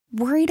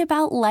Worried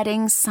about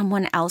letting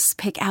someone else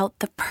pick out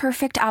the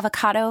perfect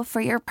avocado for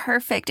your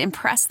perfect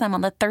impress them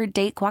on the third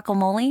date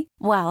guacamole?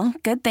 Well,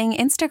 good thing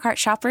Instacart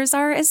shoppers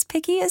are as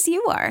picky as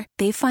you are.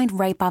 They find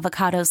ripe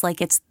avocados like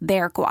it's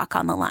their guac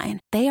on the line.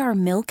 They are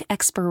milk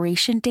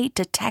expiration date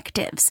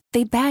detectives.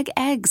 They bag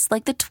eggs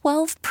like the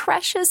 12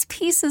 precious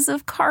pieces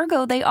of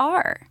cargo they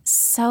are.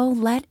 So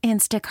let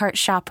Instacart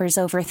shoppers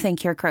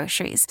overthink your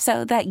groceries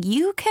so that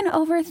you can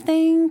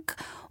overthink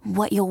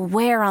what you'll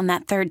wear on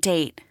that third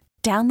date.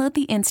 Download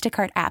the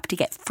Instacart app to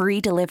get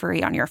free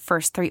delivery on your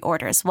first 3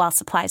 orders while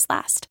supplies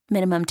last.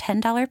 Minimum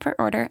 $10 per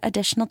order.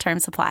 Additional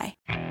terms apply.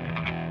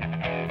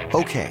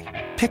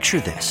 Okay, picture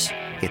this.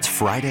 It's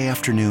Friday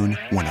afternoon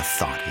when a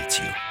thought hits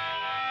you.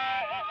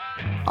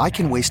 I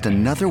can waste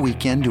another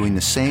weekend doing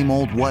the same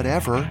old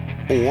whatever,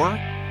 or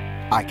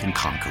I can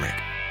conquer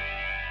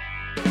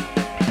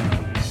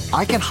it.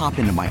 I can hop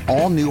into my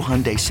all-new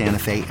Hyundai Santa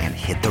Fe and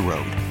hit the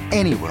road.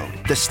 Any road.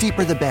 The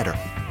steeper, the better.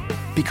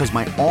 Because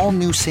my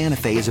all-new Santa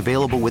Fe is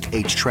available with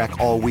H-Track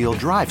all-wheel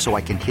drive, so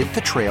I can hit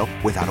the trail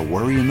without a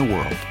worry in the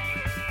world.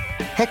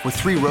 Heck, with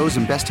 3 rows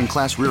and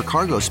best-in-class rear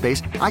cargo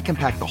space, I can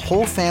pack the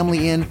whole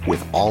family in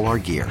with all our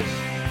gear.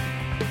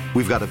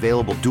 We've got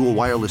available dual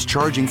wireless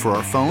charging for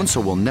our phones,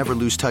 so we'll never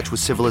lose touch with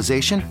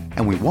civilization,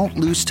 and we won't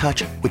lose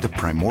touch with the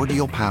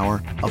primordial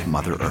power of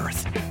Mother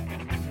Earth.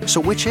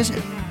 So which is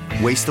it?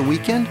 Waste the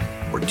weekend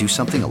or do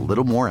something a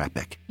little more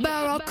epic?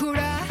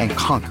 And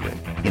conquer it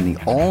in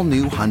the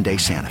all-new Hyundai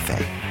Santa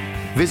Fe.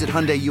 Visit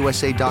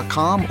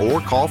HyundaiUSA.com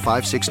or call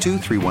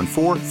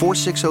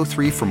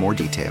 562-314-4603 for more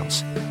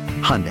details.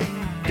 Hyundai,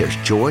 there's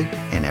joy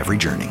in every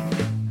journey.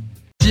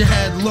 She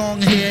had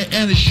long hair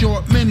and a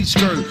short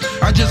miniskirt.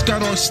 I just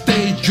got on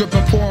stage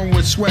dripping, pouring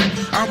with sweat.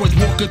 I was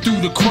walking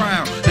through the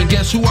crowd, and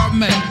guess who I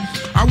met?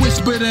 I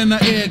whispered in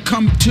the air,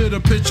 come to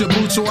the picture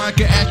booth so I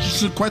can ask you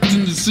some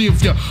questions to see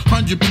if you're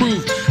 100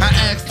 proof. I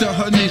asked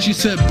her name, she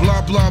said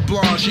blah, blah,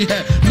 blah. She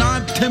had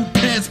 9, 10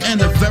 pants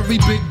and a very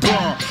big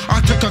bra. I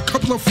took a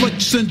couple of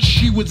flicks and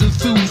she was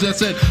enthused. I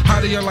said,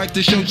 how do you like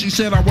the show? She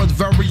said I was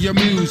very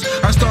amused.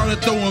 I started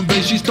throwing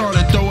bass, she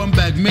started throwing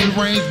back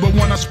mid-range. But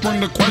when I sprung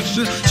the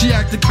question, she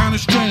acted kind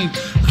of strange.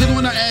 Because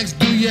when I asked,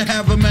 do you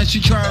have a man?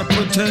 She tried to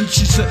pretend.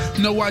 She said,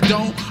 no, I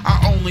don't. I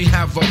only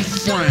have a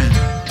friend.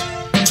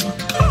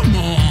 Come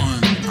on,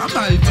 I'm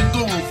not even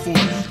going for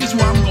it. This is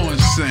what I'm going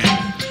to sing.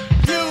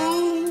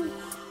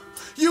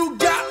 You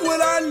got what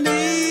I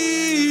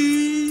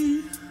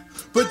need,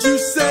 but you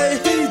say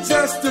he's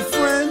just a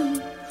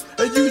friend,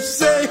 and you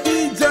say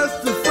he's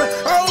just a friend.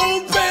 Oh,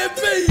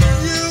 baby,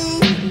 you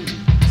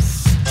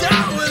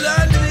got what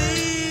I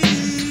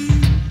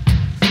need,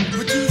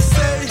 but you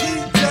say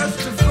he's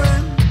just a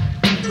friend,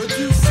 but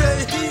you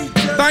say he's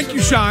just Thank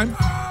you, Sean.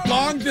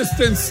 Long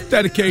distance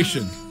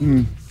dedication.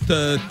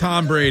 To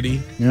Tom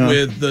Brady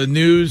with the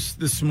news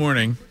this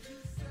morning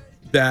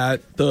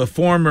that the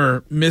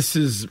former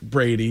Mrs.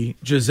 Brady,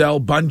 Gisele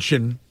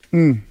Bündchen,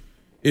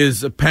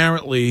 is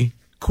apparently,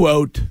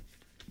 quote,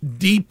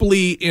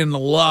 deeply in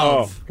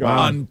love,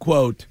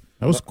 unquote,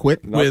 that was quick,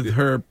 with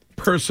her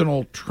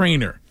personal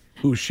trainer,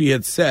 who she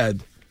had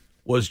said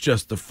was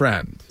just a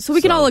friend. So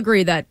we can all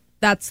agree that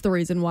that's the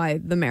reason why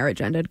the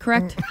marriage ended,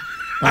 correct?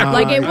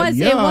 Like it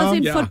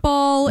wasn't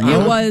football.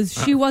 It was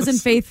she wasn't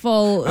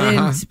faithful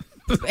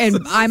and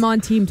I'm on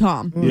Team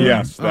Tom.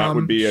 Yes, that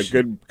would be a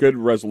good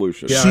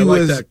resolution. Yeah, she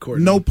was,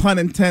 no pun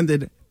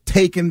intended,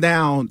 taking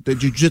down the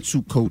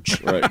jiu-jitsu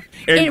coach. Right.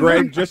 And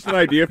Greg, just an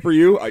idea for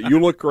you. You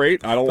look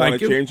great. I don't want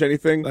to change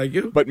anything. Thank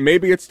you. But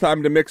maybe it's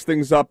time to mix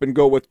things up and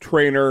go with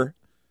trainer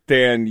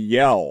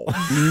Danielle.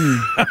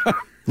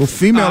 Well,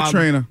 female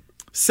trainer.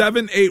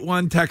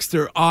 781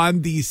 texter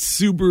on the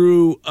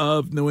Subaru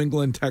of New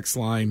England text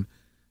line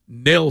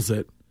nails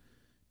it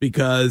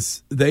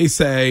because they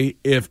say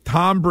if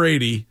Tom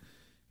Brady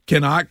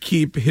cannot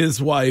keep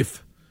his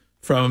wife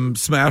from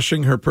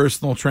smashing her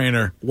personal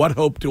trainer, what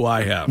hope do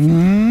I have?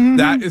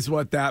 That is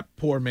what that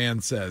poor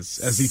man says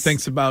as he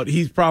thinks about,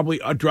 he's probably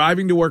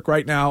driving to work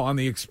right now on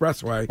the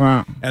expressway,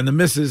 and the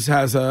missus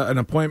has an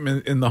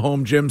appointment in the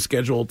home gym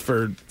scheduled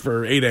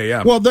for 8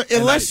 a.m. Well,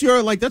 unless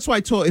you're like, that's why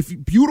I told,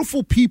 if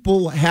beautiful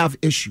people have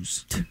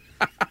issues.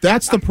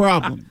 That's the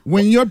problem.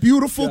 When you're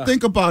beautiful,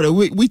 think about it.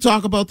 We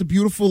talk about the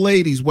beautiful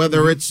ladies,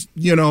 whether it's,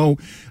 Halle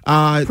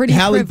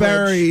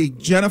Berry,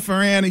 Jennifer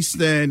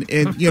Aniston,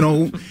 and,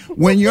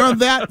 when you're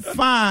that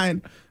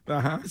fine,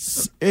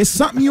 it's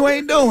something you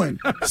ain't doing.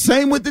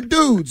 Same with the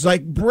dudes,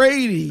 like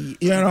Brady,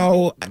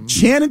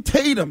 Channing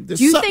Tatum. Do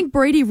you think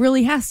Brady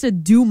really has to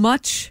do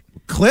much?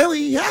 Clearly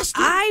he has to.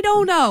 I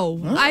don't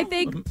know. I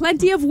think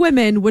plenty of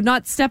women would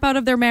not step out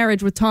of their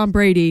marriage with Tom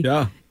Brady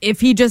if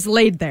he just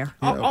laid there.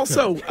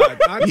 Also,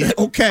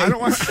 I don't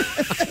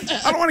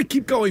want to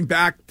keep going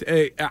back.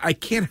 I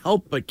can't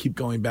help but keep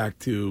going back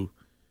to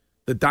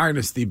the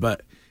dynasty,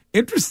 but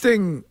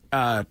interesting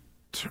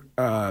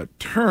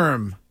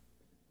term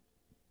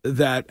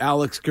that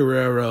Alex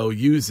Guerrero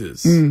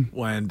uses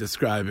when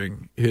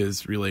describing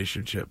his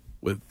relationship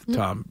with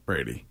Tom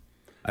Brady,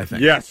 I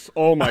think. Yes.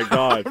 Oh, my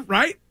God.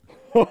 Right?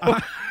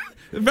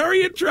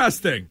 Very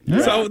interesting.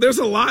 Yeah. So there's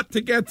a lot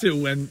to get to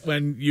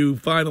when you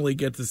finally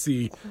get to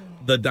see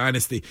the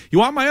dynasty. You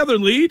want my other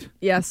lead?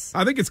 Yes.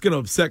 I think it's going to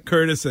upset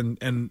Curtis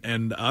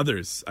and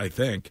others, I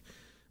think.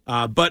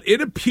 But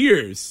it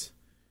appears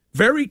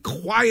very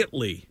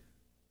quietly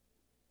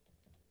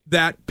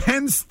that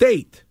Penn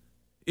State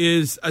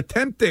is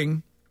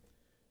attempting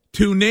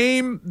to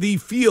name the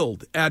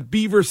field at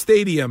Beaver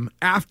Stadium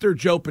after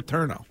Joe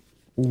Paterno.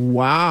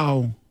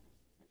 Wow.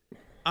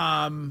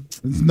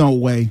 There's no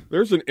way.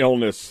 There's an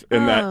illness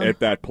in that at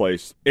that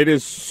place. It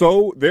is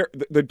so there.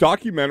 The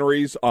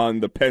documentaries on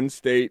the Penn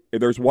State.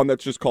 There's one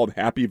that's just called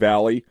Happy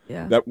Valley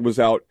that was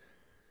out.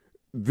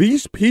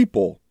 These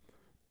people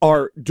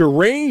are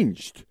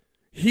deranged.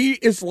 He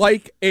is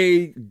like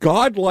a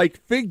godlike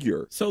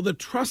figure. So the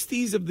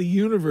trustees of the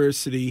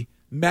university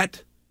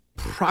met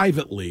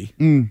privately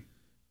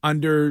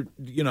under,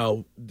 the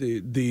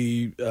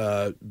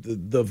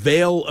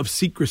veil of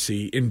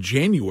secrecy in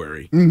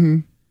January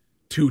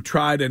to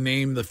try to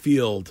name the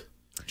field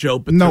Joe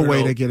Paterno. No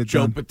way to get it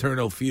Joe done.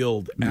 Paterno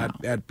Field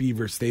at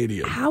Beaver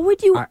Stadium. How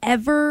would you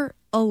ever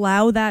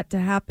allow that to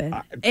happen?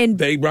 And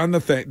they run the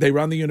thing. They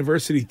run the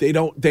university.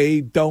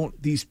 They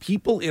don't. These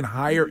people in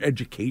higher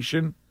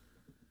education.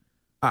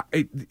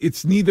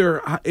 It's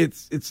neither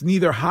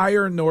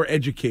higher nor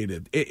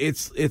educated.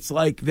 It's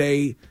like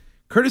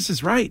Curtis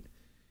is right.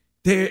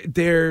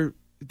 They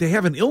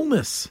have an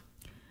illness.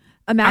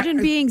 Imagine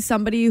being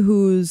somebody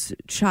whose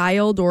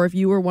child, or if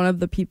you were one of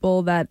the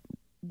people that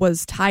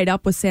was tied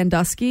up with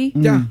Sandusky,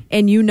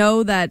 and you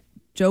know that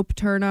Joe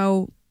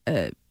Paterno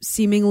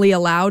seemingly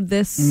allowed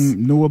this,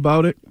 knew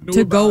about it,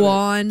 to go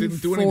on.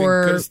 Didn't do anything.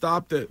 Could have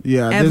stopped it.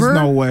 Yeah, ever? There's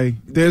no way.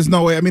 There's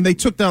no way. I mean, they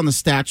took down the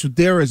statue.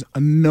 There is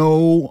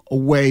no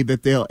way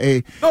that they'll.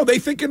 No, they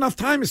think enough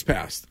time has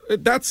passed.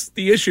 That's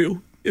the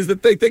issue. Is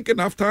that they think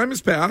enough time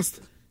has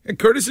passed. And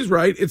Curtis is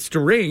right. It's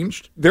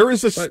deranged. There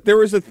is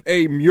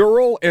a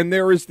mural, and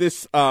there is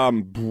this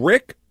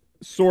brick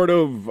sort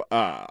of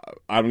I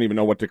don't even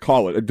know what to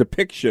call it. A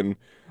depiction,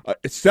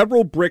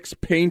 several bricks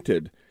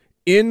painted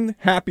in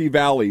Happy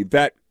Valley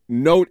that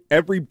note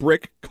every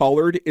brick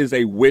colored is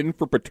a win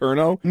for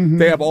Paterno.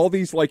 They have all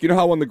these, like, you know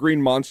how on the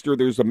Green Monster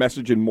there's a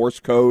message in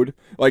Morse code?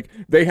 Like,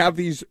 they have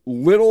these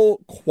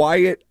little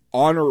quiet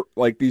honor,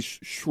 like these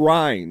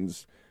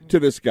shrines to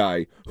this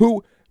guy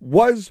who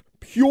was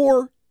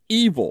pure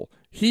evil.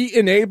 He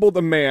enabled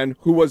a man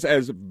who was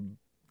as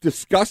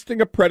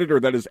disgusting a predator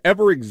that has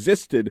ever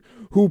existed,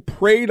 who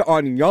preyed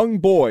on young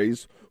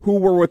boys who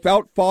were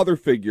without father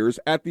figures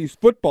at these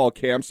football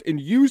camps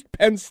and used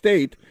Penn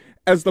State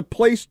as the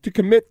place to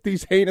commit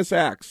these heinous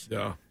acts.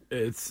 Yeah,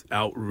 it's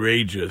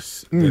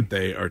outrageous that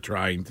they are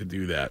trying to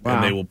do that,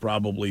 and they will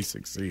probably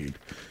succeed.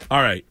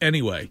 All right,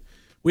 anyway,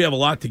 we have a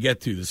lot to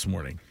get to this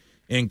morning,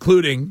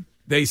 including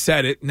They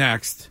Said It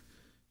next,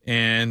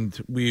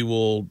 and we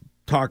will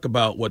talk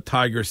about what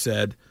Tiger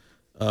said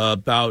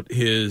about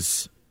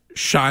his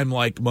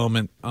Shime-like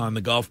moment on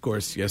the golf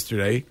course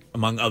yesterday,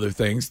 among other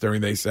things,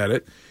 during They Said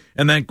It.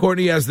 And then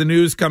Courtney has the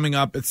news coming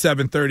up at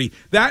 7:30.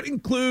 That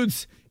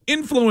includes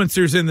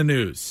influencers in the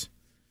news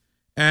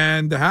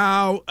and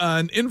how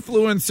an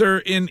influencer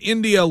in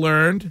India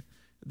learned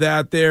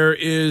that there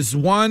is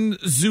one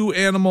zoo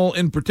animal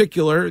in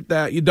particular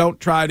that you don't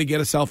try to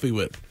get a selfie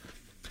with.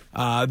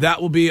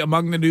 That will be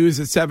among the news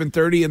at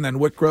 7:30, and then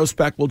Whit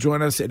Grossbeck will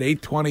join us at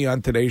 8:20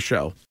 on today's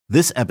show.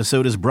 This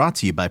episode is brought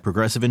to you by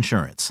Progressive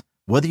Insurance.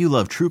 Whether you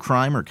love true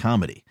crime or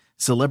comedy,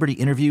 celebrity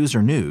interviews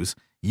or news,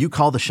 you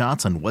call the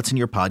shots on what's in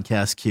your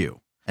podcast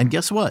queue. And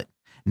guess what?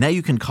 Now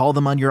you can call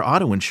them on your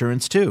auto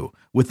insurance too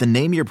with the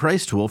Name Your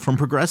Price tool from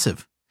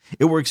Progressive.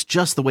 It works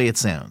just the way it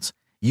sounds.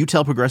 You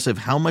tell Progressive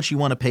how much you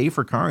want to pay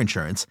for car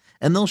insurance,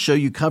 and they'll show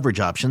you coverage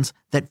options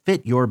that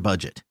fit your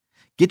budget.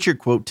 Get your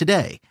quote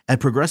today at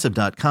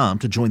Progressive.com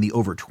to join the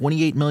over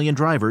 28 million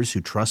drivers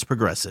who trust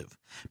Progressive.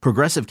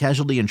 Progressive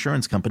Casualty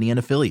Insurance Company and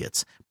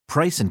Affiliates.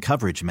 Price and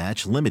coverage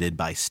match limited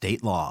by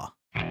state law.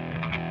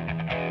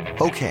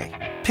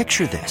 Okay,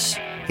 picture this.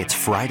 It's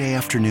Friday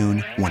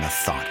afternoon when a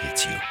thought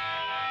hits you.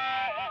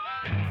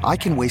 I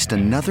can waste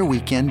another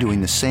weekend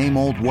doing the same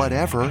old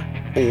whatever,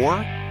 or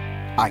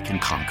I can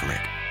conquer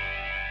it.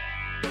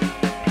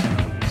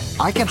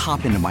 I can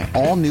hop into my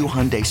all-new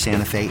Hyundai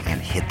Santa Fe and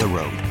hit the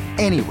road.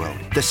 Any road.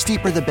 The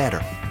steeper, the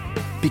better.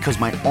 Because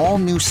my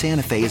all-new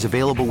Santa Fe is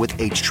available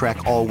with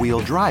H-Track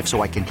all-wheel drive,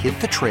 so I can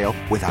hit the trail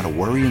without a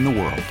worry in the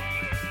world.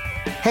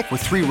 Heck,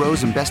 with 3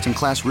 rows and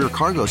best-in-class rear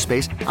cargo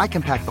space, I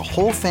can pack the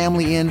whole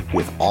family in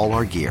with all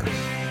our gear.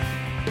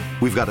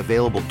 We've got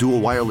available dual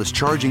wireless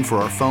charging for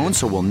our phones,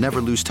 so we'll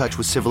never lose touch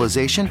with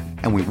civilization,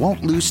 and we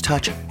won't lose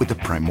touch with the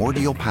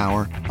primordial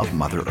power of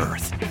Mother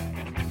Earth.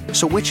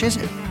 So which is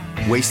it?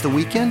 Waste the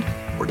weekend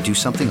or do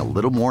something a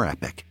little more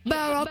epic?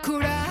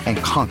 And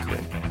conquer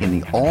it in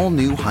the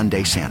all-new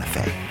Hyundai Santa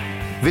Fe.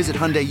 Visit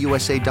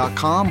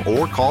HyundaiUSA.com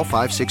or call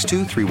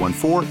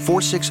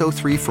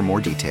 562-314-4603 for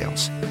more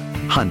details.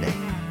 Hyundai,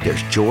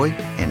 there's joy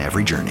in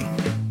every journey.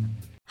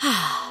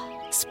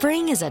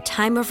 Spring is a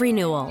time of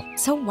renewal,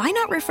 so why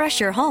not refresh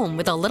your home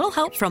with a little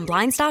help from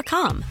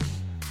Blinds.com?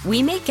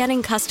 We make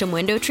getting custom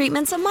window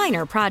treatments a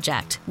minor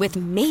project with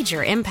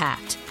major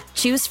impact.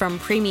 Choose from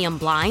premium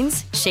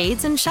blinds,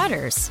 shades, and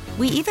shutters.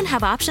 We even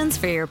have options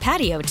for your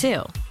patio,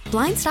 too.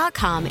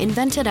 Blinds.com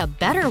invented a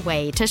better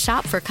way to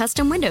shop for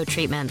custom window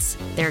treatments.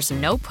 There's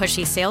no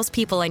pushy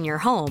salespeople in your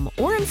home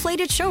or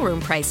inflated showroom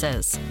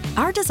prices.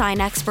 Our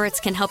design experts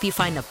can help you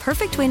find the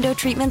perfect window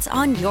treatments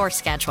on your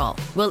schedule.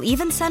 We'll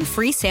even send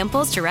free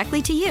samples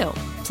directly to you.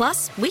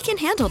 Plus, we can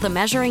handle the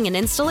measuring and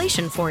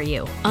installation for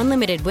you.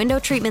 Unlimited window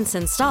treatments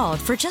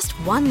installed for just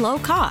one low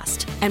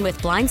cost. And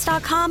with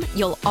Blinds.com,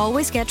 you'll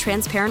always get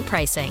transparent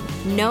pricing.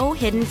 No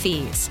hidden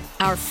fees.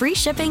 Our free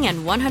shipping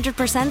and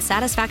 100%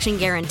 satisfaction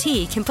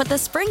guarantee can put the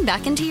spring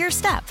back into your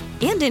step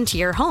and into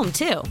your home,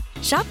 too.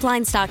 Shop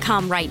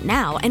Blinds.com right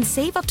now and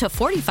save up to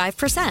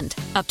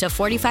 45%. Up to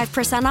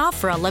 45% off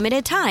for a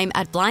limited time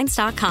at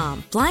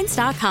Blinds.com.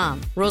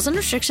 Blinds.com. Rules and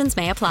restrictions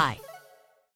may apply.